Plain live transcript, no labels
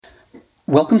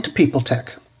Welcome to People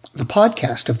Tech, the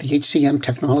podcast of the HCM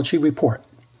Technology Report.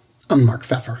 I'm Mark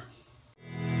Pfeffer.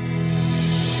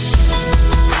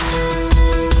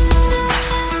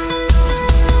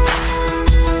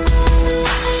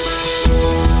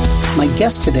 My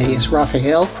guest today is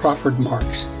Raphael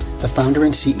Crawford-Marks, the founder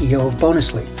and CEO of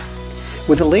Bonusly.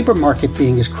 With the labor market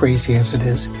being as crazy as it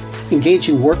is,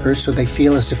 engaging workers so they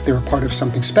feel as if they're a part of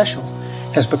something special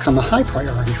has become a high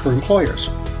priority for employers.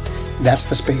 That's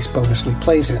the space Bonusly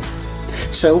plays in.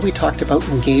 So we talked about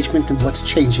engagement and what's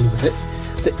changing with it,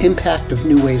 the impact of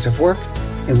new ways of work,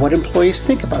 and what employees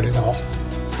think about it all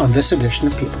on this edition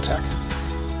of People Tech.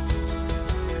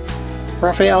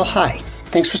 Raphael, hi.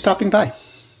 Thanks for stopping by.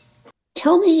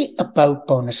 Tell me about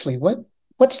Bonusly.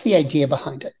 What's the idea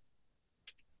behind it?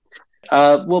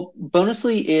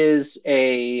 Bonusly is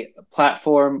a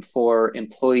platform for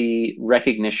employee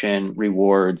recognition,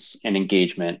 rewards, and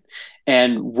engagement.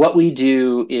 And what we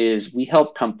do is we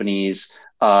help companies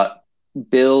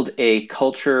build a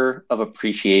culture of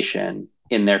appreciation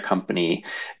in their company,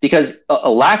 because a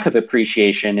lack of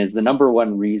appreciation is the number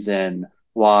one reason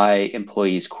why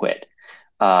employees quit.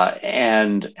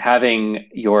 And having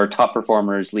your top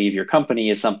performers leave your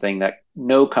company is something that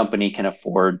no company can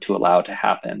afford to allow to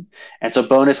happen. And so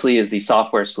Bonusly is the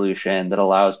software solution that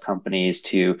allows companies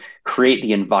to create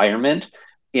the environment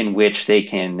in which they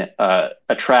can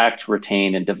attract,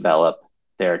 retain, and develop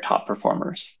their top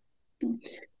performers.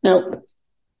 Now,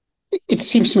 it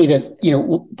seems to me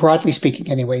that, broadly speaking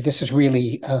anyway, this is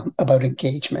really about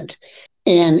engagement.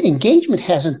 And engagement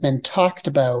hasn't been talked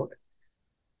about,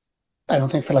 I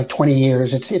don't think, for like 20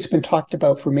 years. It's been talked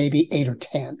about for maybe 8 or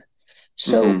 10.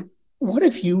 So what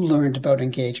have you learned about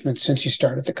engagement since you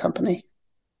started the company?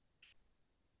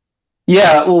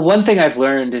 Yeah, well, one thing I've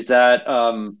learned is that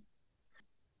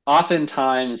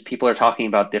oftentimes people are talking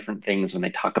about different things when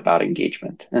they talk about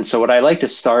engagement. And so what I like to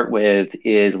start with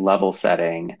is level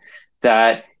setting,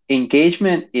 that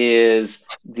engagement is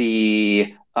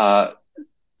the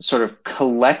sort of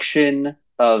collection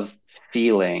of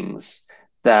feelings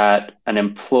that an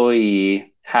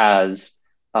employee has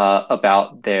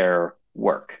about their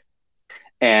work.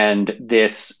 And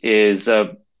this is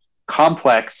a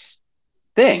complex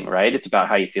thing, right? It's about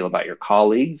how you feel about your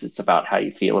colleagues. It's about how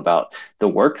you feel about the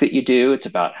work that you do. It's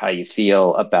about how you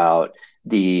feel about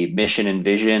the mission and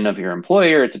vision of your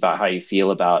employer. It's about how you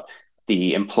feel about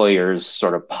the employer's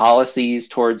sort of policies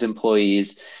towards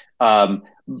employees. But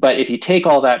if you take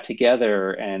all that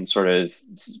together and sort of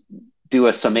do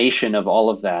a summation of all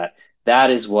of that, that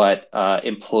is what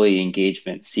employee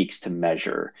engagement seeks to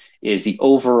measure, is the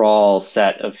overall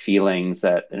set of feelings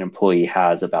that an employee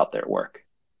has about their work.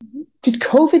 Did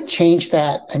COVID change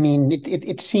that? I mean,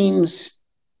 it seems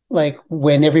like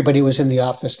when everybody was in the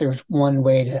office, there was one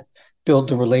way to build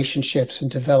the relationships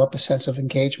and develop a sense of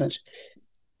engagement.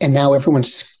 And now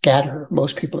everyone's scattered.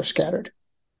 Most people are scattered.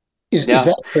 Is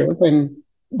that true? And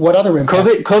what other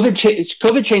impact?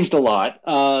 COVID changed a lot.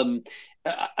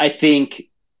 I think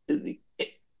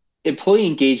employee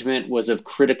engagement was of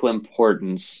critical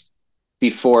importance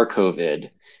before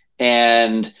COVID.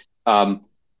 And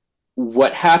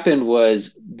what happened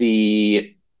was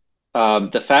the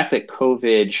fact that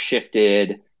COVID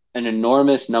shifted an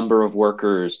enormous number of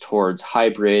workers towards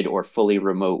hybrid or fully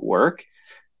remote work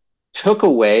took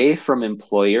away from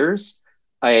employers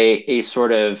a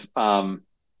sort of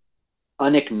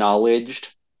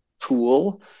unacknowledged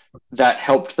tool that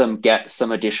helped them get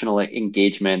some additional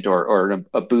engagement or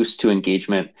a boost to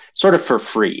engagement sort of for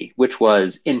free, which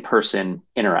was in-person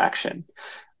interaction.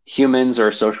 Humans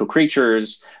are social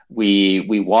creatures.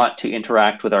 We want to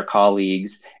interact with our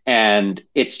colleagues, and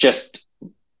it's just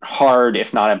hard,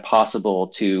 if not impossible,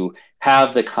 to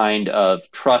have the kind of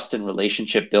trust and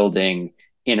relationship building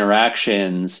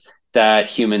interactions that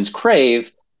humans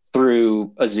crave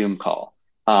through a Zoom call.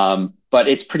 But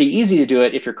it's pretty easy to do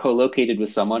it if you're co-located with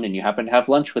someone and you happen to have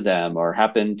lunch with them or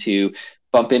happen to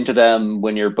bump into them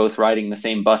when you're both riding the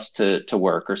same bus to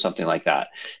work or something like that.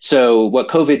 So what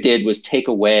COVID did was take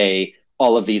away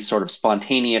all of these sort of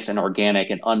spontaneous and organic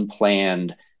and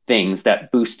unplanned things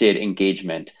that boosted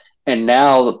engagement. And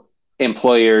now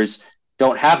employers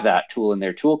don't have that tool in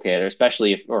their toolkit,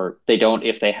 especially if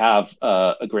they have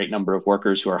a great number of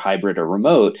workers who are hybrid or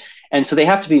remote. And so they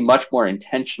have to be much more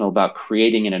intentional about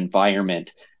creating an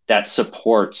environment that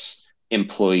supports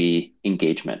employee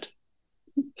engagement.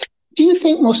 Do you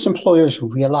think most employers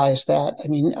realize that? I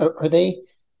mean, are they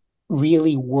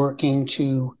really working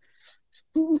to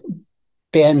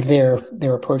bend their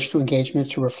approach to engagement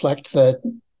to reflect the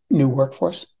new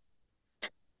workforce?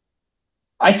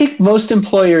 I think most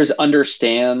employers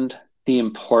understand the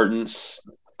importance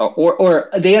or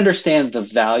they understand the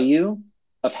value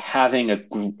of having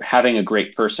a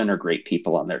great person or great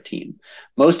people on their team.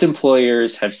 Most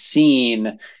employers have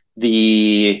seen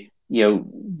the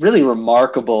really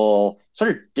remarkable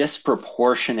sort of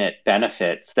disproportionate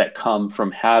benefits that come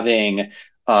from having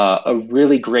a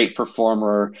really great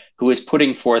performer who is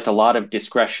putting forth a lot of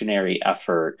discretionary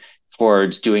effort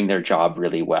towards doing their job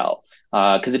really well.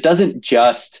 Because it doesn't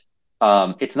just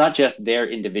it's not just their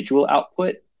individual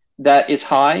output that is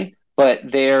high, but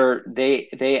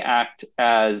they act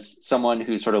as someone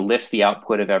who sort of lifts the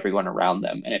output of everyone around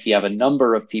them. And if you have a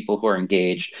number of people who are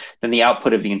engaged, then the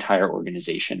output of the entire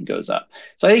organization goes up.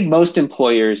 So I think most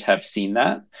employers have seen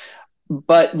that,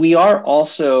 but we are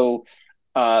also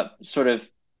sort of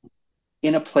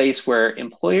in a place where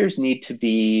employers need to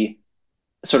be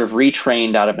sort of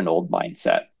retrained out of an old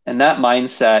mindset. And that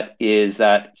mindset is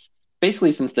that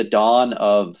basically since the dawn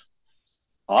of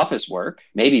office work,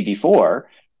 maybe before,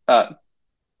 uh,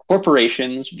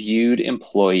 corporations viewed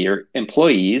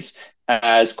employees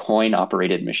as coin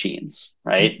operated machines,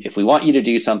 right? If we want you to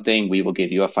do something, we will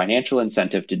give you a financial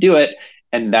incentive to do it,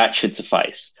 and that should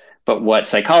suffice. But what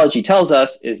psychology tells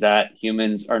us is that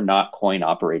humans are not coin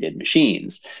operated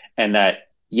machines, and that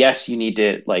yes, you need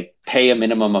to like pay a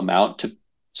minimum amount to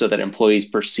so that employees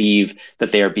perceive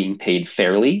that they are being paid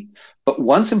fairly. But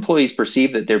once employees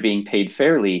perceive that they're being paid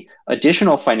fairly,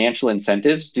 additional financial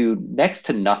incentives do next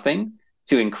to nothing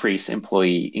to increase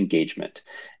employee engagement.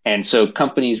 And so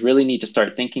companies really need to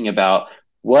start thinking about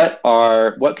what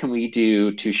can we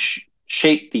do to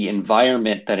shape the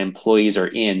environment that employees are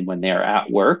in when they're at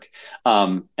work.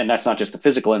 And that's not just a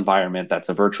physical environment, that's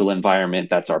a virtual environment,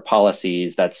 that's our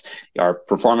policies, that's our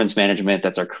performance management,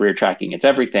 that's our career tracking, it's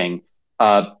everything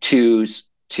to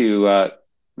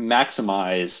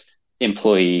maximize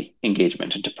employee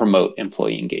engagement and to promote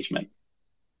employee engagement.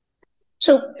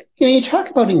 So, you talk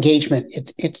about engagement.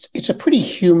 It's a pretty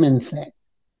human thing.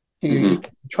 You Mm-hmm.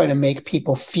 try to make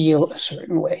people feel a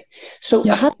certain way. So,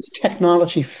 Yeah. how does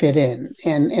technology fit in,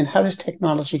 and how does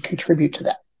technology contribute to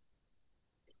that?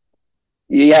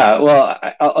 Yeah, well,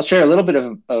 I'll share a little bit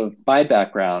of my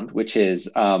background, which is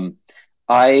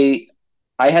I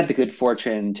I had the good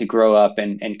fortune to grow up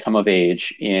and come of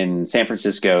age in San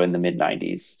Francisco in the mid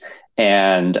 90s.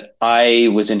 And I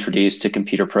was introduced to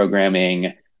computer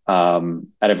programming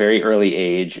at a very early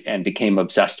age and became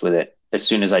obsessed with it as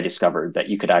soon as I discovered that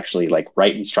you could actually like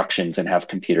write instructions and have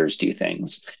computers do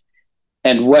things.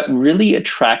 And what really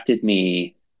attracted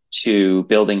me to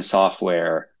building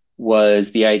software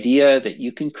was the idea that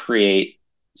you can create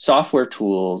software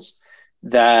tools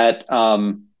that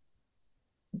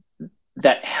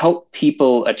that help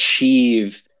people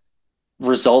achieve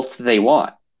results that they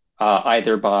want,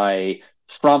 either by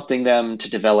prompting them to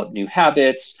develop new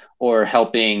habits or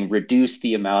helping reduce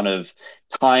the amount of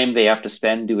time they have to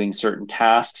spend doing certain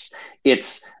tasks.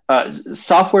 It's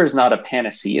software is not a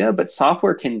panacea, but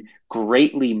software can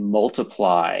greatly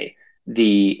multiply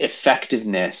the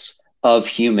effectiveness of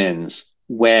humans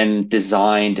when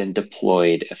designed and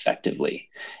deployed effectively.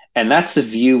 And that's the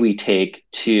view we take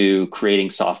to creating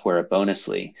software at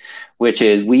Bonusly, which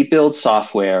is we build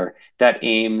software that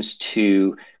aims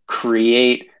to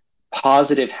create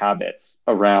positive habits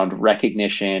around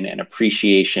recognition and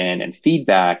appreciation and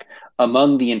feedback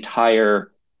among the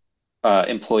entire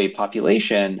employee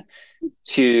population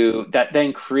to that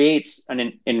then creates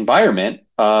an environment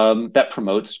that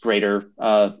promotes greater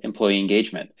employee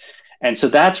engagement. And so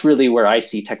that's really where I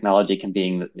see technology can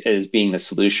being the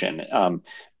solution.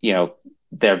 You know,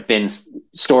 there have been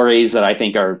stories that I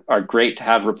think are great to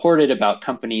have reported about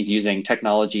companies using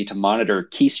technology to monitor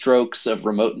keystrokes of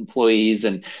remote employees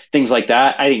and things like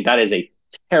that. I think that is a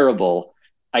terrible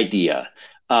idea.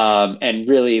 And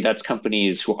really, that's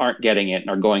companies who aren't getting it and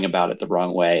are going about it the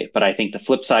wrong way. But I think the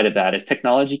flip side of that is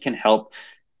technology can help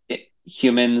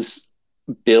humans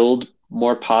build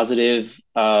more positive,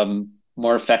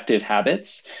 more effective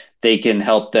habits. They can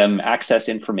help them access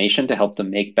information to help them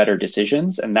make better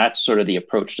decisions. And that's sort of the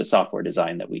approach to software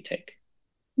design that we take.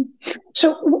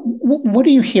 So, what are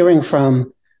you hearing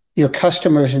from your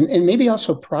customers and maybe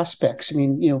also prospects? I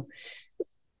mean,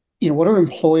 what are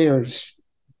employers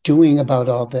doing about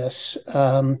all this,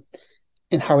 and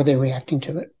how are they reacting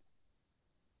to it?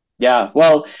 Yeah,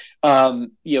 well,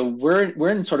 we're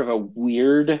in sort of a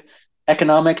weird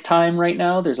economic time right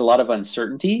now. There's a lot of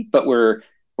uncertainty, but we're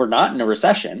not in a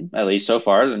recession, at least so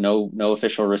far. No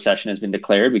official recession has been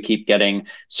declared. We keep getting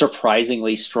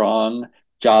surprisingly strong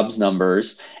jobs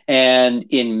numbers. And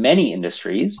in many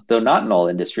industries, though not in all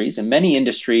industries, in many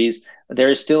industries, there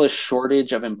is still a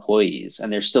shortage of employees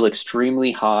and there's still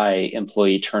extremely high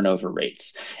employee turnover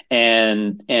rates.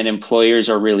 And employers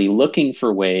are really looking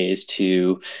for ways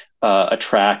to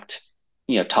attract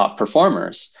top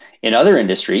performers. In other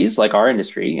industries, like our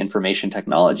industry, information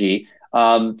technology,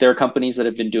 there are companies that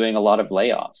have been doing a lot of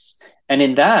layoffs. And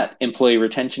in that, employee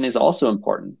retention is also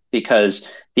important because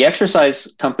the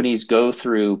exercise companies go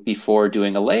through before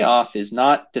doing a layoff is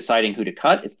not deciding who to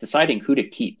cut, it's deciding who to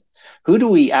keep. Who do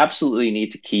we absolutely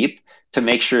need to keep to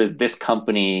make sure this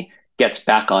company gets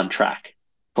back on track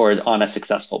on a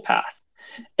successful path?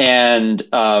 And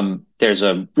there's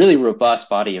a really robust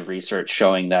body of research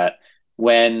showing that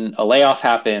when a layoff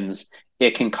happens,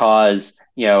 it can cause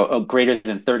a greater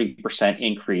than 30%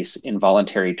 increase in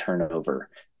voluntary turnover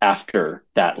after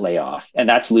that layoff. And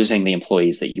that's losing the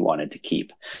employees that you wanted to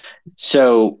keep.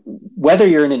 So whether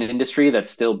you're in an industry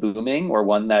that's still booming or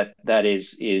one that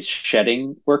is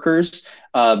shedding workers,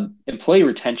 employee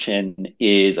retention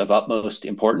is of utmost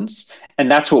importance.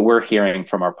 And that's what we're hearing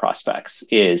from our prospects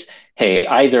is, hey,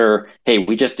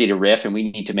 we just need a riff and we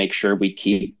need to make sure we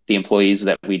keep the employees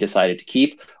that we decided to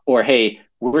keep, or hey,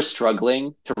 we're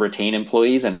struggling to retain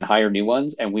employees and hire new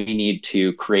ones, and we need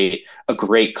to create a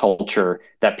great culture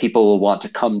that people will want to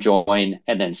come join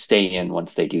and then stay in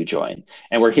once they do join.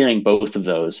 And we're hearing both of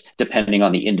those depending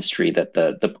on the industry that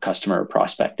the customer or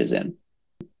prospect is in.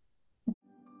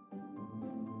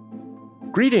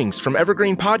 Greetings from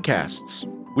Evergreen Podcasts.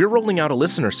 We're rolling out a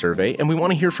listener survey, and we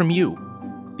want to hear from you.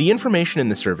 The information in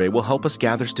the survey will help us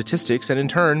gather statistics and in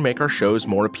turn make our shows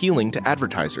more appealing to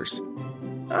advertisers.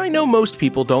 I know most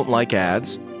people don't like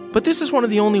ads, but this is one of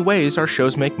the only ways our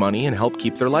shows make money and help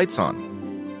keep their lights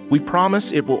on. We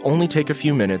promise it will only take a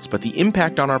few minutes, but the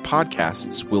impact on our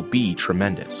podcasts will be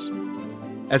tremendous.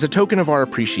 As a token of our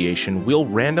appreciation, we'll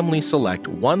randomly select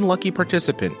one lucky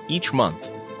participant each month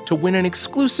to win an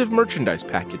exclusive merchandise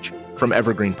package from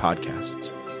Evergreen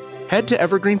Podcasts. Head to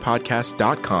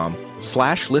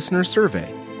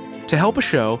evergreenpodcast.com/listenersurvey to help a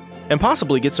show and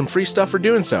possibly get some free stuff for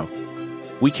doing so.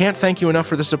 We can't thank you enough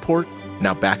for the support.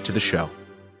 Now back to the show.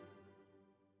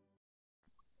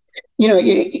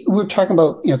 We're talking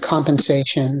about,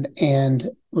 compensation and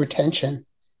retention.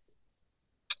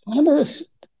 How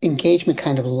does engagement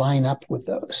kind of line up with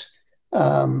those?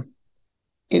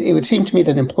 It would seem to me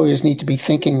that employers need to be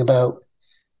thinking about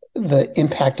the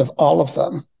impact of all of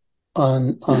them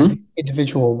on the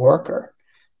individual worker.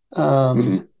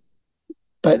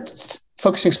 But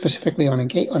focusing specifically on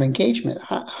engagement,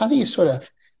 how do you sort of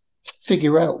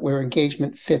figure out where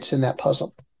engagement fits in that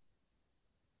puzzle?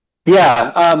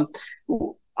 Yeah,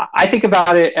 I think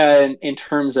about it in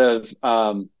terms of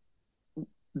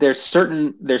there's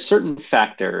certain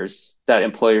factors that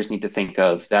employers need to think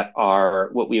of that are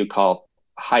what we would call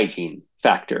hygiene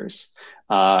factors.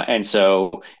 And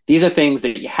so these are things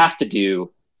that you have to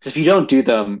do, because if you don't do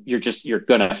them, you're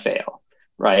gonna fail,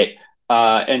 right?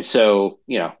 And so,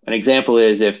 an example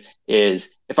is if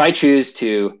I choose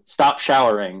to stop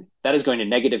showering, that is going to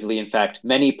negatively impact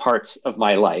many parts of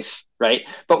my life, right?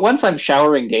 But once I'm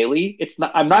showering daily,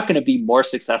 I'm not going to be more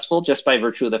successful just by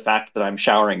virtue of the fact that I'm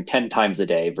showering 10 times a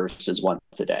day versus once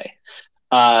a day.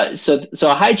 So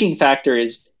a hygiene factor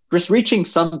is just reaching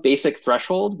some basic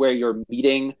threshold where you're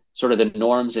meeting sort of the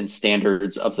norms and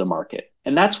standards of the market.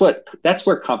 And that's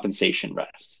where compensation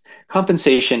rests.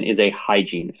 Compensation is a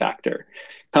hygiene factor.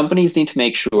 Companies need to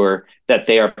make sure that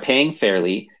they are paying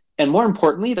fairly, and more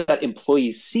importantly, that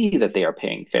employees see that they are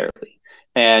paying fairly.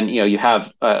 And you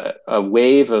have a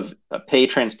wave of pay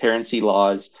transparency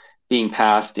laws being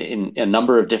passed in a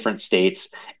number of different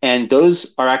states, and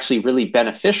those are actually really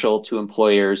beneficial to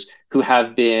employers who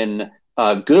have been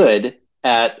good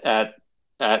at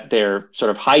their sort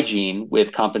of hygiene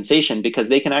with compensation, because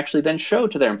they can actually then show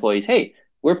to their employees, hey,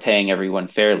 we're paying everyone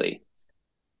fairly.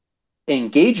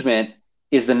 Engagement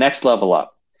is the next level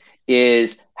up.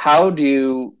 Is how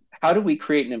do we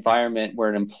create an environment where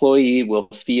an employee will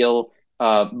feel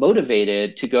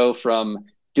motivated to go from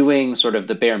doing sort of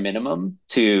the bare minimum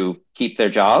to keep their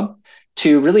job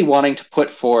to really wanting to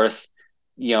put forth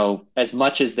as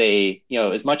much as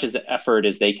effort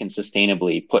as they can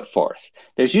sustainably put forth.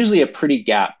 There's usually a pretty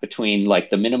gap between like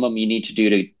the minimum you need to do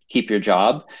to keep your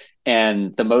job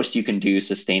and the most you can do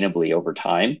sustainably over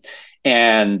time.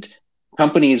 And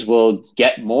companies will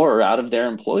get more out of their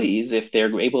employees if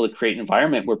they're able to create an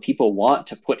environment where people want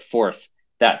to put forth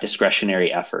that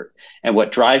discretionary effort. And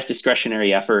what drives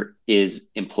discretionary effort is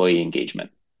employee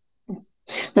engagement.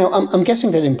 Now, I'm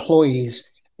guessing that employees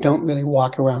don't really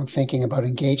walk around thinking about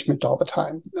engagement all the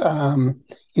time.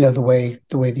 The way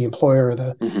the employer or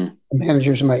the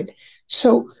managers might.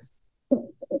 So,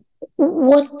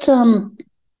 what?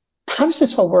 How does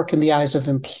this all work in the eyes of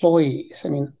employees? I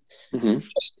mean,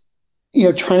 just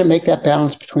trying to make that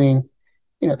balance between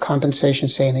compensation,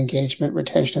 say, and engagement,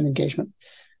 retention, and engagement.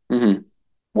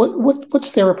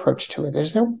 What's their approach to it?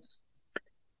 Is there?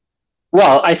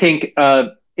 Well, I think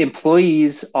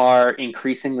employees are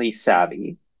increasingly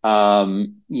savvy.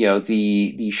 The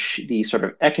sort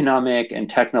of economic and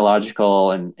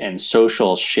technological and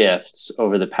social shifts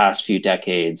over the past few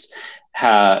decades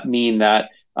mean that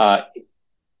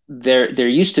there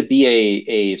used to be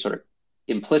a sort of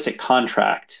implicit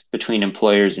contract between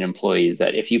employers and employees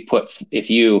that if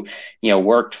you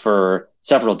worked for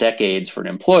several decades for an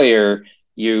employer,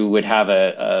 you would have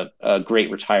a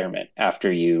great retirement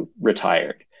after you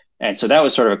retired. And so that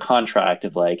was sort of a contract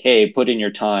of like, hey, put in your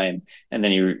time and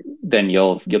then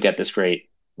you'll get this great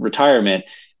retirement.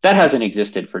 That hasn't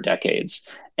existed for decades.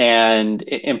 And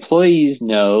employees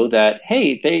know that,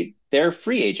 hey, they're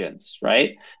free agents,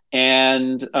 right?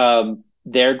 And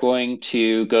they're going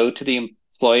to go to the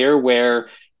employer where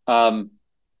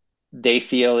they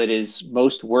feel it is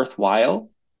most worthwhile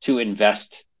to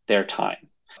invest their time.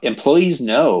 Employees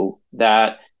know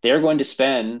that they're going to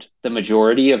spend the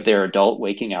majority of their adult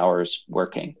waking hours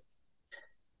working.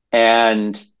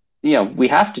 And, we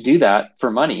have to do that for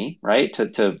money, right?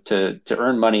 To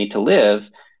earn money to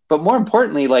live. But more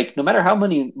importantly, like no matter how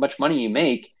much money you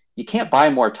make, you can't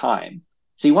buy more time.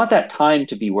 So you want that time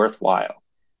to be worthwhile.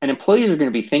 And employees are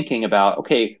going to be thinking about,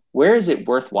 okay, where is it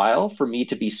worthwhile for me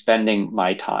to be spending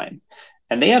my time?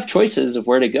 And they have choices of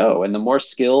where to go. And the more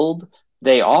skilled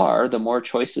they are, the more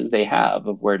choices they have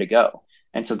of where to go.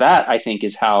 And so that, I think,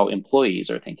 is how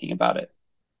employees are thinking about it.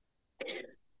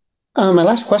 My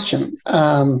last question,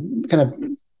 going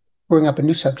to bring up a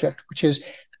new subject, which is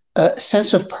a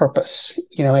sense of purpose.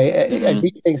 I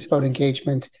read things about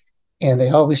engagement, and they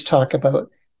always talk about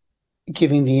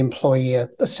giving the employee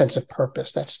a sense of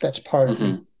purpose. That's part of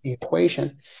the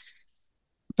equation.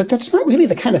 But that's not really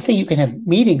the kind of thing you can have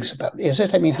meetings about, is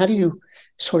it? I mean, how do you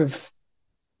sort of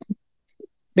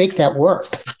make that work?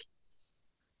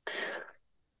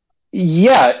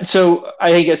 Yeah, so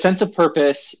I think a sense of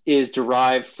purpose is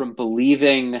derived from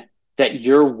believing that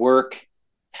your work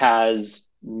has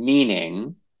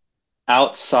meaning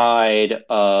outside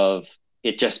of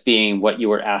it just being what you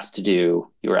were asked to do.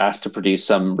 You were asked to produce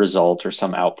some result or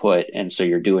some output, and so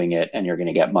you're doing it and you're going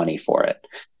to get money for it.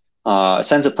 A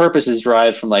sense of purpose is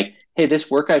derived from like, hey, this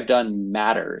work I've done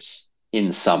matters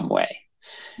in some way.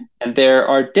 And there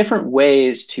are different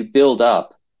ways to build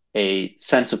up a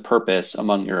sense of purpose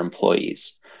among your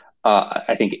employees.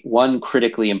 I think one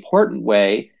critically important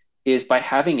way is by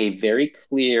having a very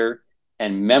clear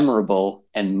and memorable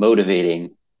and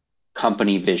motivating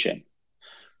company vision.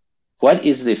 What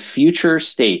is the future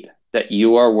state that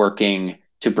you are working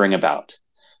to bring about?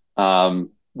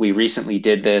 We recently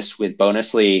did this with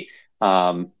Bonusly.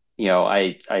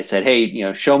 I said,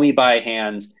 hey, show me by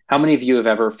hands, how many of you have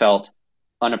ever felt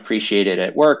unappreciated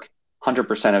at work?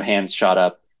 100% of hands shot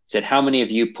up. Said, how many of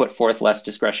you put forth less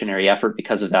discretionary effort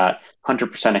because of that?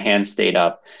 100% of hands stayed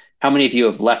up. How many of you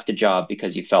have left a job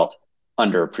because you felt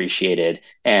underappreciated?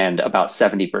 And about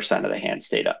 70% of the hands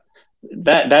stayed up.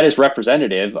 That is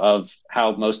representative of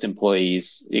how most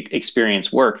employees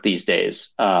experience work these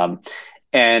days.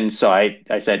 And so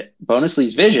I said,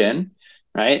 Bonusly's vision,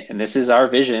 right? And this is our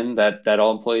vision that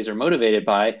all employees are motivated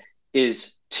by,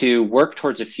 is to work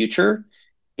towards a future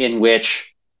in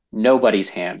which nobody's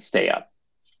hands stay up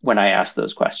when I ask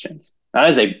those questions. That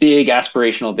is a big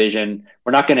aspirational vision.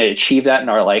 We're not going to achieve that in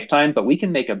our lifetime, but we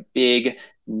can make a big,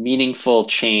 meaningful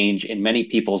change in many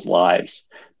people's lives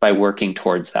by working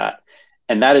towards that.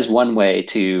 And that is one way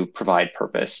to provide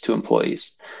purpose to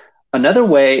employees. Another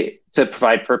way to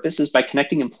provide purpose is by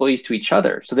connecting employees to each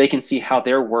other so they can see how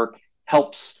their work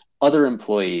helps other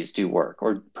employees do work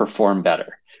or perform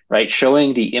better, right?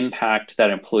 Showing the impact that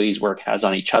employees' work has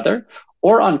on each other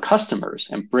or on customers,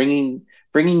 and bringing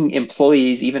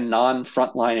employees, even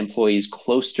non-frontline employees,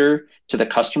 closer to the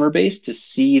customer base to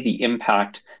see the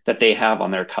impact that they have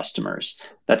on their customers.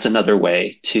 That's another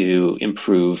way to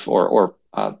improve or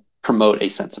promote a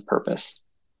sense of purpose.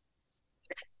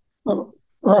 Well,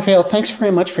 Raphael, thanks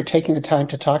very much for taking the time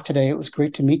to talk today. It was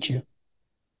great to meet you.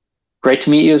 Great to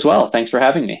meet you as well. Thanks for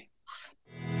having me.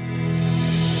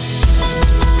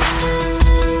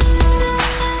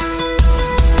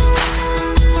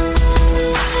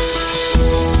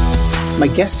 My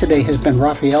guest today has been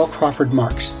Raphael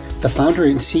Crawford-Marks, the founder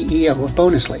and CEO of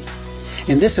Bonusly.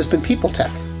 And this has been People Tech.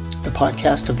 the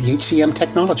podcast of the HCM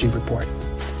Technology Report.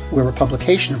 We're a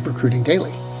publication of Recruiting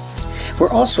Daily. We're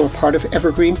also a part of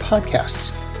Evergreen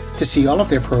Podcasts. To see all of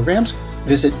their programs,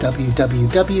 visit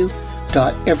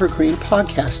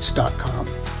www.evergreenpodcasts.com.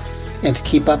 And to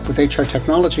keep up with HR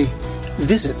technology,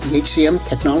 visit the HCM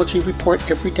Technology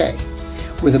Report every day.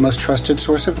 We're the most trusted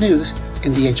source of news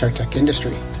in the HR tech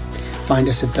industry. Find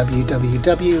us at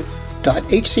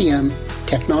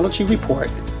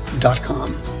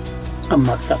www.hcmtechnologyreport.com. I'm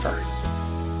Mark Pfeffer.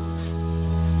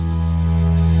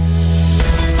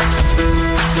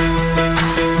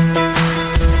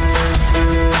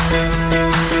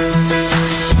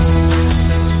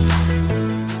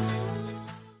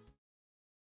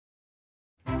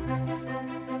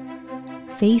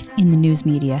 Faith in the news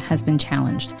media has been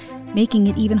challenged, making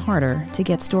it even harder to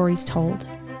get stories told.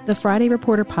 The Friday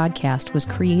Reporter podcast was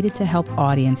created to help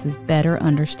audiences better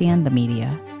understand the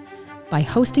media by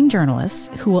hosting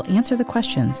journalists who will answer the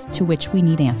questions to which we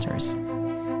need answers.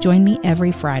 Join me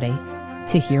every Friday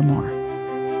to hear more.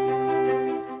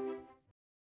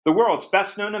 The world's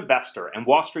best-known investor and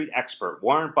Wall Street expert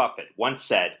Warren Buffett once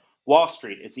said, "Wall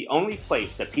Street is the only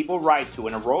place that people ride to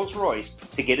in a Rolls-Royce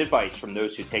to get advice from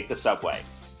those who take the subway."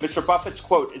 Mr. Buffett's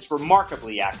quote is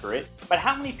remarkably accurate, but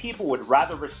how many people would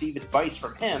rather receive advice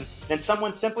from him than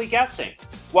someone simply guessing?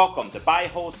 Welcome to Buy,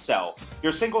 Hold, Sell,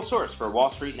 your single source for Wall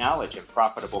Street knowledge and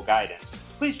profitable guidance.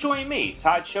 Please join me,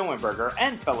 Todd Schoenberger,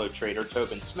 and fellow trader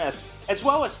Tobin Smith, as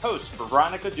well as host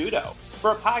Veronica Dudo, for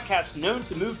a podcast known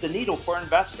to move the needle for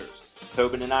investors.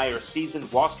 Tobin and I are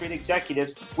seasoned Wall Street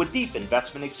executives with deep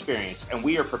investment experience, and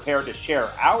we are prepared to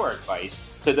share our advice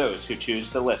to those who choose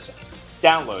to listen.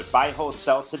 Download Buy, Hold,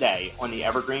 Sell today on the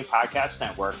Evergreen Podcast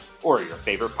Network or your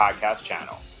favorite podcast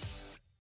channel.